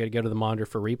like, okay, we got to go to the monitor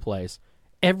for replays.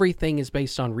 Everything is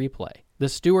based on replay. The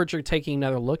stewards are taking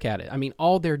another look at it. I mean,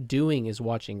 all they're doing is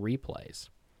watching replays.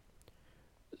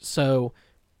 So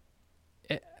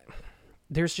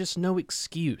there's just no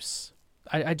excuse.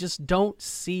 I just don't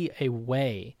see a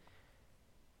way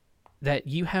that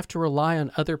you have to rely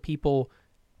on other people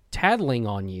tattling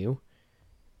on you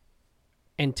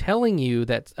and telling you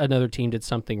that another team did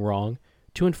something wrong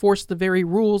to enforce the very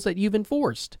rules that you've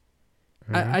enforced.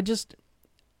 Mm-hmm.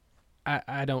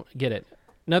 I don't get it.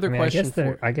 Another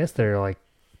question I guess they're like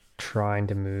trying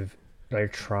to move. They're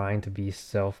trying to be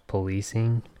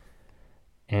self-policing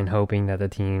and hoping that the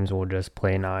teams will just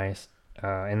play nice.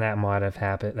 And that might have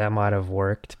happened. That might have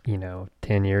worked,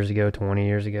 10 years ago, 20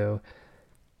 years ago.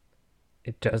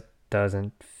 It just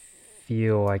doesn't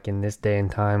feel like in this day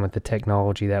and time with the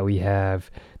technology that we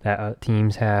have, that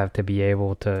teams have to be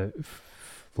able to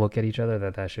look at each other,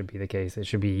 that should be the case. It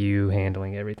should be you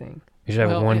handling everything. You should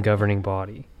have one governing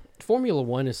body. Formula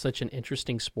One is such an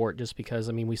interesting sport just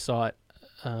because, we saw it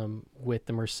with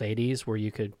the Mercedes where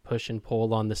you could push and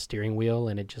pull on the steering wheel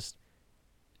and it just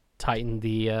tightened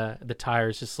the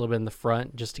tires just a little bit in the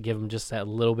front just to give them just that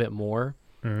little bit more.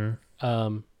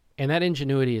 Mm-hmm. And that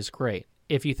ingenuity is great.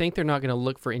 If you think they're not going to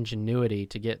look for ingenuity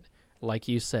to get, like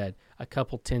you said, a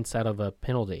couple tenths out of a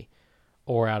penalty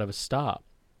or out of a stop,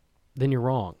 then you're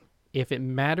wrong. If it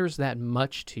matters that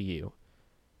much to you,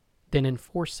 then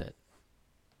enforce it.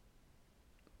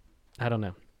 I don't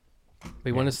know.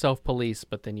 We want to self-police,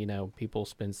 but then, people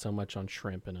spend so much on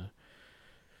shrimp in a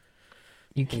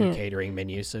catering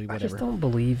menu, so whatever. I just don't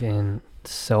believe in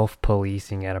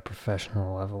self-policing at a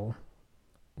professional level.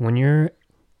 When you're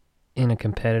in a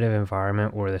competitive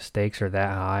environment where the stakes are that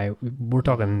high, we're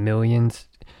talking millions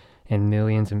and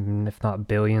millions, and if not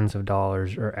billions of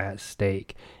dollars are at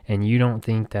stake, and you don't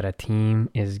think that a team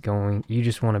is going, you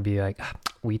just want to be like,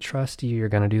 we trust you, you're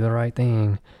going to do the right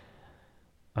thing.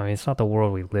 I mean, it's not the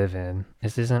world we live in.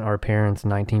 This isn't our parents'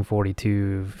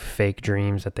 1942 fake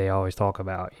dreams that they always talk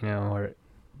about, or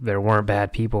there weren't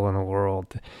bad people in the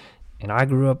world. And I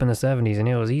grew up in the 70s, and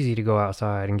it was easy to go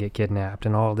outside and get kidnapped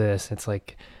and all this. It's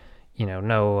like,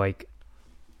 no, like,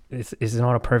 it's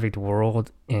not a perfect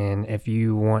world. And if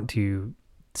you want to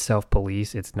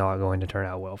self-police, it's not going to turn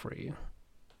out well for you.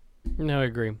 No, I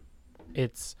agree.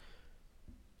 It's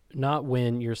not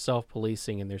when you're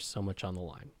self-policing and there's so much on the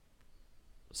line.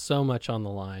 So much on the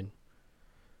line.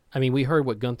 I mean, we heard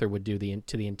what Gunther would do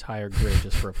to the entire grid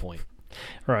just for a point.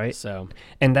 Right. So,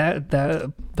 and that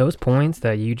those points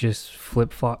that you just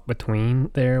flip-flop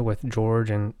between there with George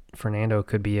and Fernando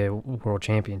could be a world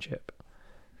championship.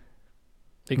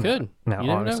 they could. Now, You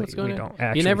never know honestly, what's going we on. don't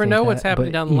actually You never think know what's that,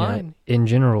 happening but, down the you know, line. in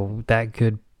general, that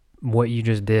could, what you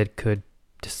just did could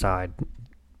decide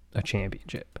a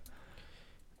championship.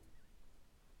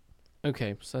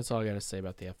 Okay, so that's all I got to say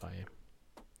about the FIA.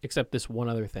 Except this one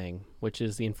other thing, which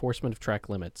is the enforcement of track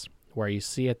limits, where you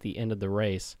see at the end of the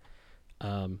race,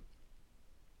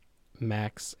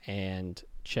 Max and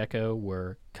Checo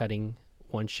were cutting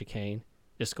one chicane,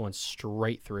 just going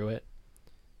straight through it.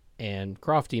 And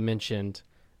Crofty mentioned,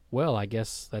 well, I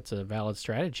guess that's a valid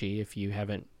strategy. If you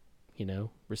haven't,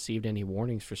 received any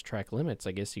warnings for track limits,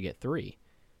 I guess you get 3.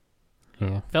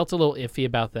 Yeah. Felt a little iffy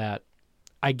about that.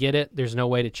 I get it. There's no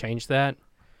way to change that.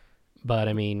 But,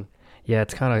 I mean... Yeah,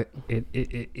 it's kind of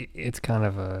it's kind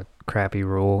of a crappy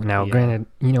rule. Now, Yeah. granted,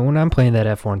 when I'm playing that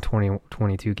F1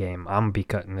 2022 game, I'm gonna be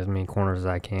cutting as many corners as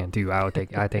I can too. I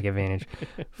take advantage,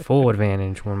 full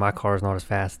advantage when my car's not as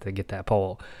fast to get that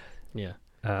pole. Yeah.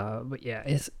 But yeah,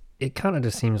 it kind of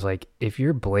just seems like if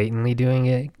you're blatantly doing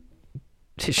it,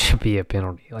 it should be a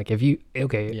penalty. Like if you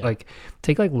like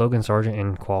take like Logan Sargent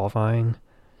in qualifying,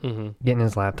 getting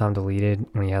his lap time deleted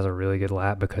when he has a really good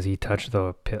lap because he touched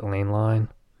the pit lane line.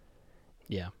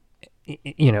 Yeah.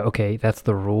 Okay, that's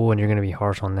the rule, and you're going to be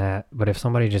harsh on that. But if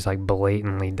somebody just like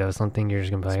blatantly does something, you're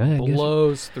just going to be like,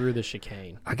 blows through the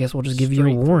chicane. I guess we'll just give you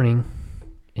a warning,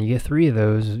 and you get 3 of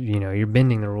those. You're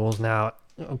bending the rules now.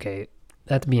 Okay,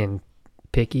 that's being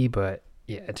picky, but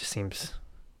yeah, it just seems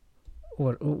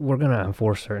we're going to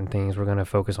enforce certain things. We're going to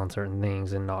focus on certain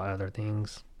things and not other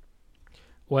things.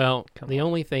 Well, the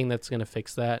only thing that's going to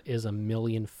fix that is a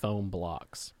million foam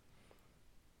blocks.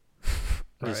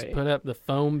 Just put up the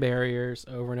foam barriers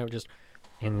over and over. Just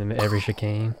in every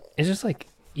chicane. It's just like,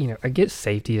 I get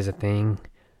safety as a thing,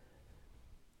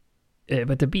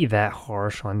 but to be that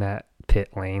harsh on that pit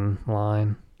lane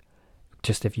line,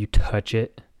 just if you touch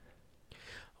it.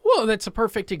 Well, that's a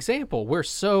perfect example. We're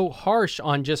so harsh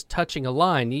on just touching a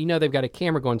line. They've got a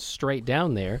camera going straight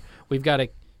down there. We've got a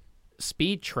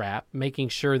speed trap making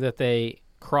sure that they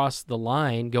cross the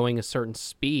line going a certain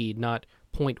speed, not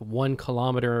 0.1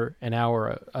 kilometer an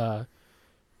hour,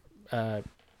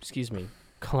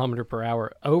 kilometer per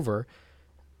hour over,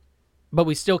 but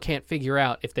we still can't figure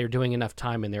out if they're doing enough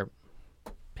time in their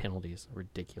penalties.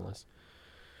 Ridiculous.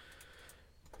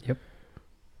 Yep.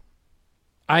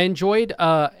 I enjoyed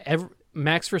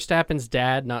Max Verstappen's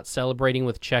dad not celebrating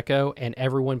with Checo and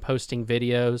everyone posting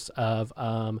videos of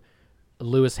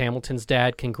Lewis Hamilton's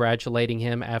dad congratulating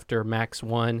him after Max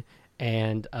won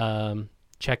and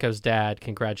Checo's dad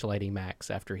congratulating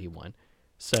Max after he won.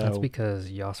 So that's because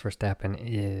Jos Verstappen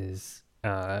is,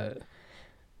 by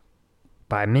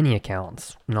many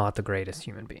accounts, not the greatest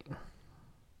human being.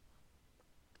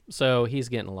 So he's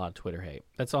getting a lot of Twitter hate.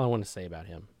 That's all I want to say about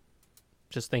him.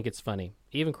 Just think it's funny.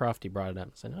 Even Crofty brought it up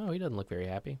and said, "Oh, he doesn't look very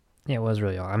happy." Yeah, it was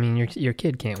really odd. I mean, your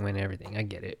kid can't win everything. I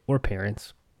get it. We're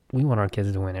parents. We want our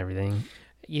kids to win everything.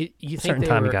 You think certain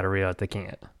time you got to realize they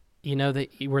can't.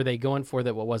 Were they going for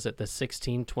that? What was it? The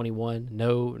 16:21.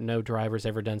 No driver's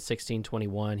ever done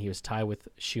 16:21. He was tied with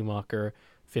Schumacher,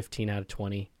 15 out of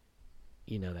 20.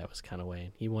 That was kind of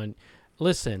weighing. He won.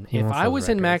 Listen, if I was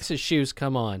in Max's shoes,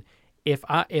 come on. If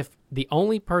the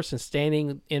only person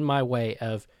standing in my way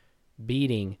of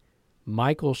beating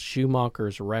Michael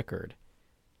Schumacher's record,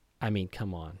 I mean,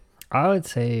 come on. I would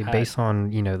say based on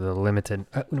the limited,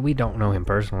 we don't know him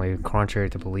personally,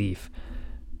 contrary to belief.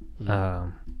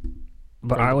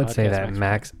 But I would say that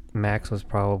Max was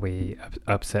probably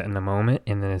upset in the moment,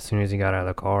 and then as soon as he got out of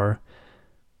the car,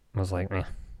 was like,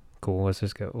 cool, let's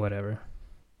just go, whatever.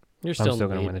 I'm still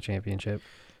going to win the championship.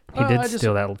 He did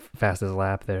steal that fastest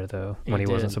lap there, though, when he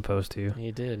wasn't supposed to.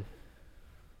 He did.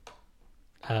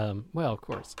 Well, of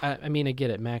course. I mean, I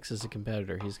get it. Max is a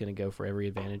competitor. He's going to go for every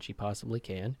advantage he possibly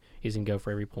can. He's going to go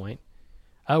for every point.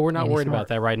 Oh, we're not worried about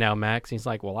that right now, Max. He's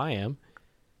like, well, I am.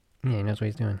 Yeah, he knows what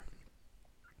he's doing.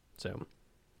 So,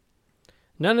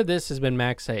 none of this has been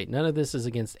Max hate. None of this is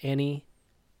against any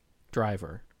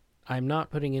driver. I'm not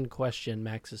putting in question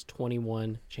Max's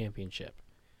 21 championship.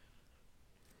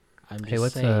 I'm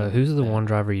just saying who's the one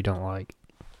driver you don't like?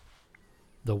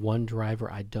 The one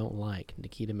driver I don't like,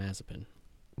 Nikita Mazepin.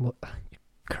 Well,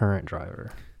 current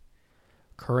driver.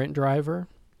 Current driver?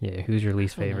 Yeah, who's your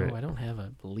least favorite? I don't have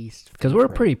a least favorite. Because we're a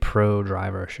pretty pro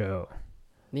driver show.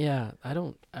 Yeah,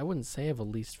 I wouldn't say I have a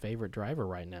least favorite driver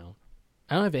right now.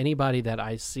 I don't have anybody that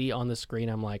I see on the screen.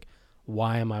 I'm like,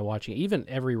 why am I watching? Even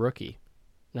every rookie,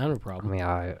 not a I problem. mean,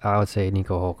 I would say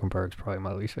Nico Hulkenberg's probably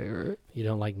my least favorite. You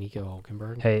don't like Nico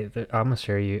Hulkenberg? Hey, I'm gonna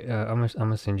share you. I'm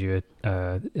gonna send you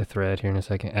a thread here in a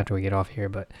second after we get off here.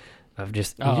 But I've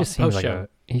just he just seems like post-show.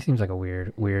 he seems like a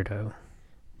weirdo.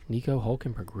 Nico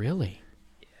Hulkenberg, really?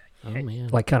 Oh man.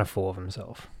 Like kind of full of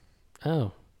himself.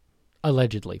 Oh,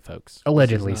 allegedly, folks.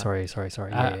 Allegedly, This is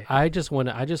sorry. not- Yeah. I just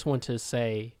want to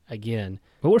say again.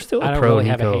 But we're still a I don't pro really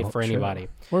Nico have a hate for show. anybody.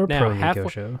 We're a Now, pro Nico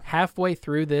show. halfway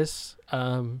through this,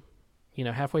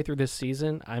 halfway through this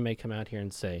season, I may come out here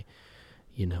and say,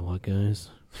 you know what, guys,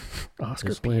 Oscar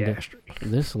this Lando, Piastri.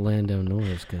 this Lando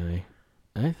Norris guy,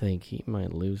 I think he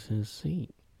might lose his seat.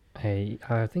 Hey,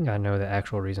 I think I know the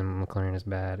actual reason McLaren is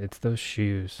bad. It's those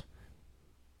shoes.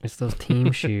 It's those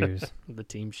team shoes. The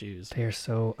team shoes. They're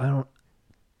so I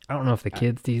don't know if the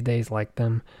kids these days like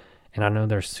them, and I know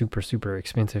they're super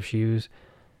expensive shoes.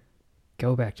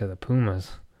 Go back to the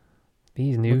Pumas.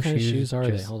 These new What kind of shoes shoes are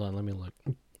they? Hold on, let me look.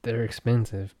 They're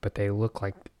expensive, but they look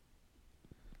like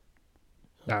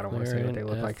I don't want to say what they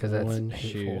look like because that's F1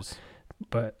 hateful. shoes.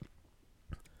 But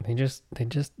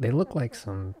they look like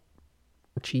some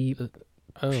cheap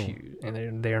shoes,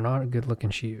 and they're not good looking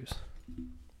shoes.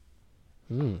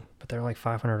 But they're like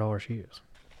 $500 shoes.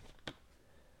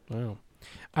 Wow.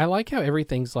 I like how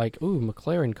everything's like, ooh,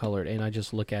 McLaren colored, and I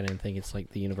just look at it and think it's like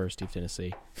the University of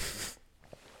Tennessee. It's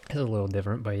a little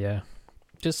different, but yeah,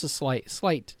 Just a slight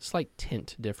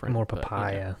tint different. more but,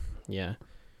 papaya. yeah.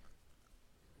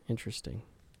 Interesting.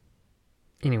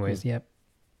 Anyways, yep,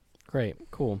 Great.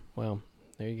 Cool. Well,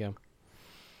 there you go.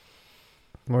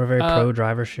 we're a very pro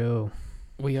driver show.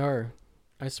 We are.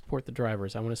 I support the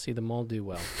drivers. I want to see them all do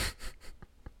well.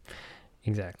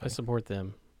 Exactly. I support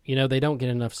them. You know, they don't get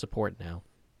enough support now.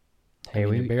 Hey,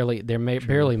 they're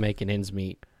barely making ends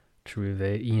meet. True.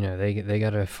 They got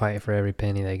to fight for every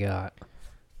penny they got.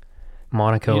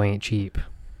 Monaco ain't cheap.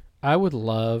 I would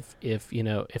love if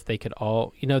they could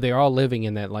all, they're all living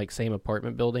in that like same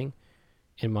apartment building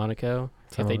in Monaco.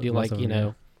 If they do like,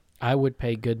 I would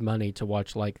pay good money to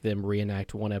watch like them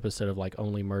reenact one episode of like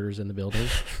Only Murders in the Building.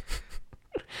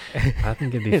 I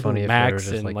think it'd be funny if Max there was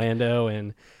just and like Lando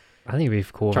and I think it'd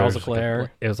be cool. Charles if there was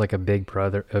Leclerc. it was like a big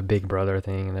brother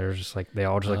thing, and there's just like they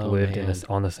all just like lived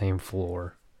on the same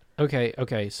floor.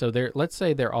 Okay. So let's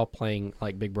say they're all playing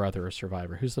like Big Brother or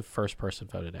Survivor. Who's the first person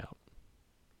voted out?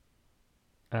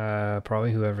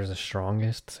 Probably whoever's the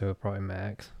strongest. So probably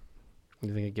Max. You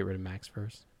think they'd get rid of Max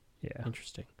first? Yeah.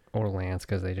 Interesting. Or Lance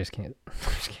because they just can't.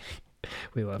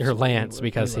 We love. Or Lance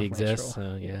because he love Lance exists.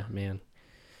 Stroll. So yeah, man.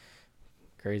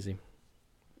 Crazy.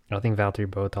 I think Valtteri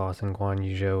Bottas and Guan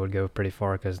Yu Zhou would go pretty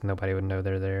far because nobody would know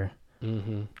they're there.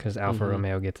 Mm-hmm. Because Alfa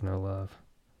Romeo gets no love.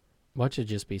 Watch it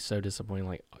just be so disappointing.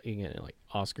 Like you get like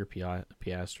Oscar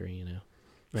Piastri,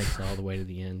 makes it all the way to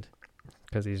the end.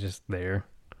 Because he's just there.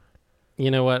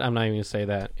 You know what? I'm not even gonna say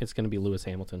that. It's gonna be Lewis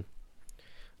Hamilton.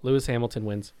 Lewis Hamilton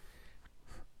wins.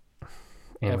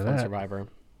 And with F1 that, Survivor.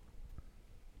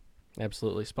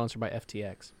 Absolutely sponsored by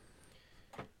FTX.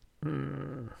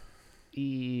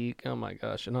 Eek. Oh my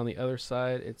gosh! And on the other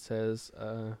side, it says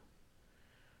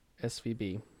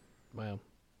SVB. Wow,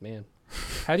 man.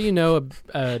 How do you know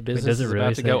a business is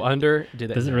about to go under?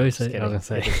 Does it really say? I was gonna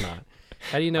say it does not.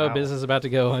 How do you know a business is about to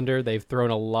go under? They've thrown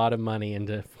a lot of money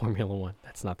into Formula One.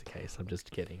 That's not the case. I'm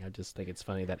just kidding. I just think it's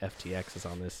funny that FTX is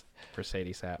on this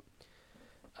Mercedes app.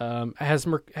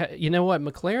 You know what?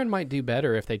 McLaren might do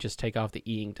better if they just take off the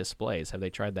e-ink displays. Have they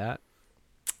tried that?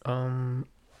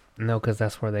 No, because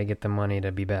that's where they get the money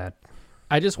to be bad.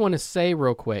 I just want to say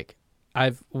real quick,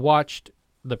 I've watched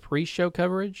the pre-show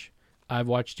coverage. I've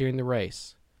watched during the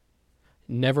race.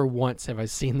 Never once have I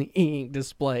seen the e-ink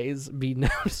displays be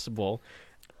noticeable.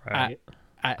 Right.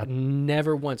 I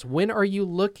never once. When are you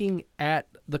looking at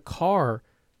the car?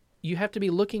 You have to be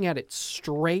looking at it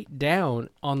straight down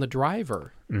on the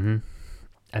driver. Mm-hmm.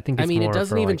 I think. It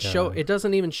doesn't even show. It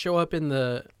doesn't even show up in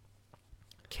the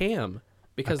cam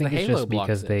because the halo blocks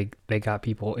because it. they got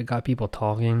people. It got people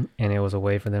talking, and it was a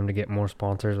way for them to get more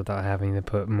sponsors without having to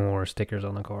put more stickers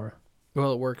on the car.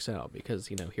 Well, it works out because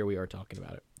here we are talking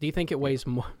about it. Do you think it weighs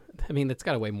more? I mean, it's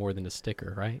got to weigh more than a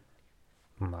sticker, right?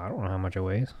 I don't know how much it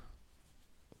weighs.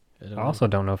 I also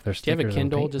don't know if there's stickers. Do you have a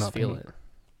Kindle? Paint, just feel paint. it.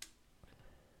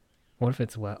 What if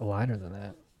it's lighter than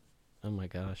that? Oh my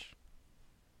gosh!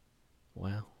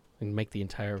 Wow, you can make the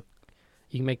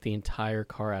entire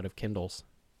car out of Kindles.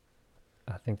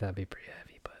 I think that'd be pretty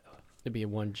heavy, but It'd be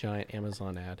one giant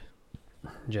Amazon ad.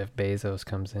 Jeff Bezos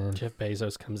comes in. Jeff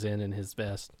Bezos comes in his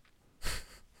vest.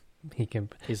 He can.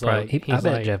 He's Probably, like, I he's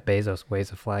bet like, Jeff Bezos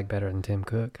waves a flag better than Tim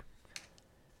Cook.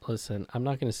 listen, I'm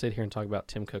not going to sit here and talk about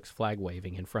Tim Cook's flag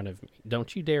waving in front of me.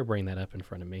 Don't you dare bring that up in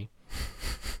front of me.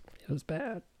 It was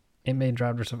bad. It made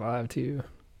Drive to Survive too.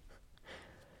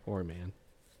 Poor man.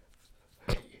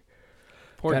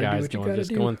 Poor Gotta do guy's what you going, gotta just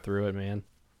do. going through it, man.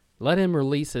 Let him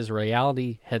release his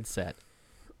reality headset.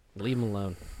 Leave him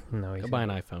alone. No, Go buy an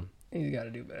iPhone. He's got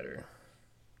to do better.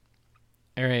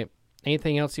 All right.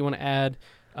 Anything else you want to add?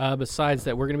 Besides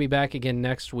that, we're going to be back again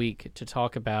next week to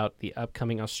talk about the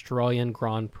upcoming Australian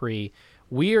Grand Prix.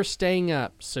 We are staying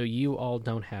up so you all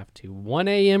don't have to. 1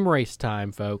 a.m. race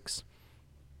time, folks.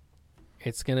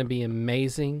 It's going to be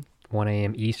amazing. 1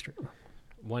 a.m. Eastern.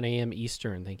 1 a.m.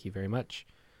 Eastern. Thank you very much.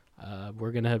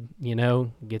 We're going to,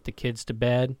 get the kids to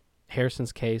bed.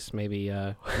 Harrison's case, maybe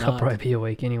I'll not probably be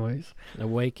awake anyways.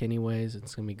 awake anyways.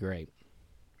 It's going to be great.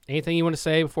 Anything you want to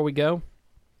say before we go?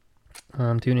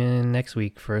 Tune in next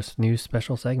week for a new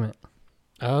special segment.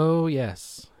 Oh,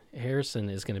 yes. Harrison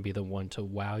is going to be the one to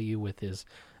wow you with his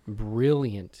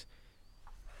brilliant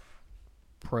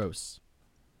prose.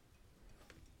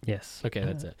 Yes. Okay,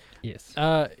 that's it. Yes.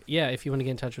 Yeah, if you want to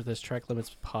get in touch with us,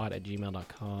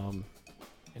 tracklimitspod@gmail.com.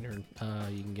 You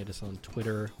can get us on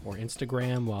Twitter or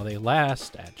Instagram while they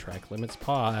last at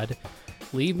tracklimitspod.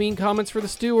 Leave mean comments for the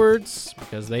stewards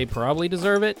because they probably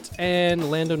deserve it. And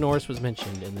Lando Norris was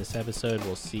mentioned in this episode.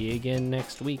 We'll see you again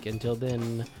next week. Until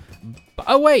then.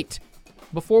 Oh, wait.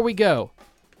 Before we go,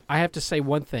 I have to say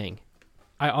one thing.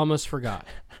 I almost forgot.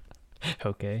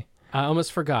 Okay. I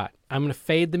almost forgot. I'm going to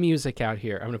fade the music out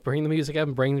here. I'm going to bring the music up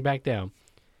and bring it back down.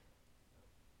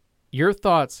 Your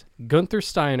thoughts, Gunther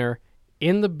Steiner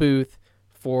in the booth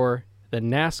for the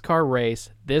NASCAR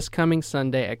race this coming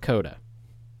Sunday at COTA.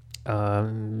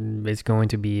 It's going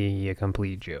to be a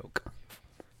complete joke.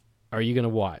 Are you going to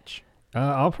watch?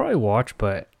 I'll probably watch,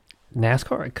 but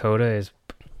NASCAR at COTA is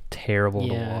terrible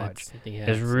to watch.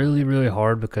 It's really, really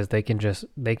hard because they can just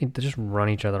run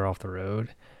each other off the road,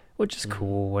 which is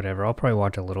cool. Whatever. I'll probably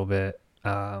watch a little bit.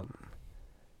 Yeah,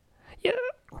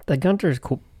 the Gunter's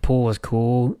pool was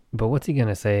cool, but what's he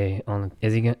gonna say?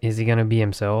 Is he gonna be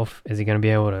himself? Is he gonna be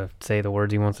able to say the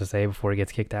words he wants to say before he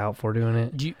gets kicked out for doing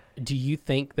it? Do you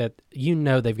think that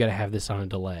they've got to have this on a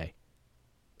delay?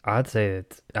 I'd say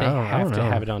that They have to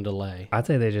have it on delay. I'd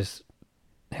say they just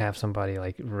have somebody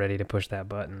like ready to push that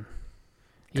button.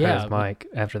 Yeah, his mic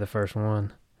after the first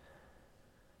one.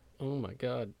 Oh my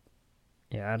God.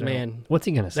 Yeah, I don't Man, know. What's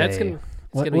he gonna say? That's gonna.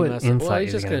 What Well, insight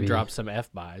he's is just gonna going to be? drop some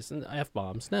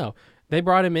F-bombs. No, they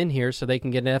brought him in here so they can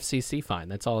get an FCC fine.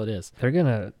 That's all it is. They're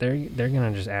gonna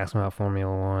just ask him about Formula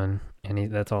One,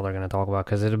 and that's all they're gonna talk about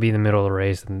because it'll be the middle of the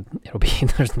race and it'll be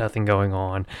there's nothing going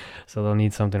on, so they'll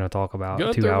need something to talk about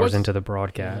Gunther, 2 hours into the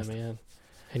broadcast. Yeah, man.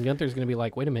 And Gunther's going to be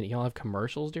like, "Wait a minute, y'all have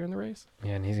commercials during the race?"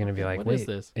 Yeah, and he's gonna be like, What "Wait, is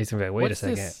this? He's gonna be like, "Wait What's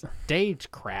a second. this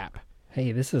stage crap?"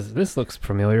 Hey, this looks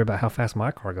familiar about how fast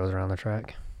my car goes around the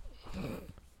track."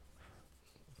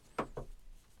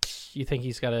 You think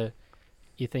he's got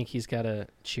to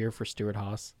cheer for Stuart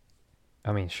Haas?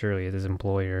 I mean, surely it's his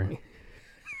employer.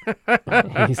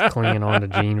 He's clinging on to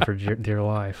Gene for dear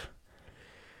life.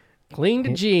 Cling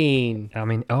to Gene. I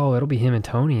mean, it'll be him and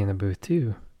Tony in the booth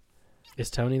too. Is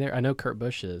Tony there? I know Kurt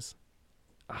Busch is.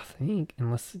 I think,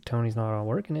 unless Tony's not all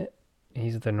working it.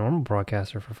 He's the normal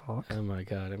broadcaster for Fox. Oh my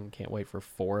God, I can't wait for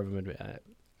 4 of them.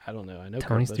 I don't know. I know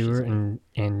Tony Kurt Busch is Stewart there.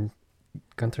 and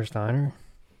Gunther Steiner,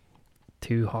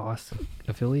 2 Haas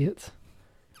affiliates.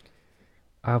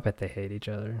 I bet they hate each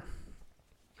other.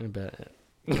 I bet.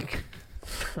 Well,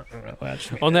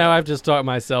 Well, now I've just talked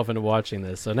myself into watching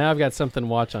this, so now I've got something to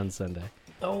watch on Sunday.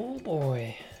 oh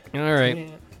boy. All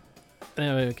right.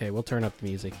 Okay, we'll turn up the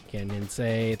music again and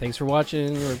say thanks for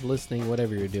watching or listening,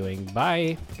 whatever you're doing.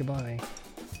 Bye. Goodbye.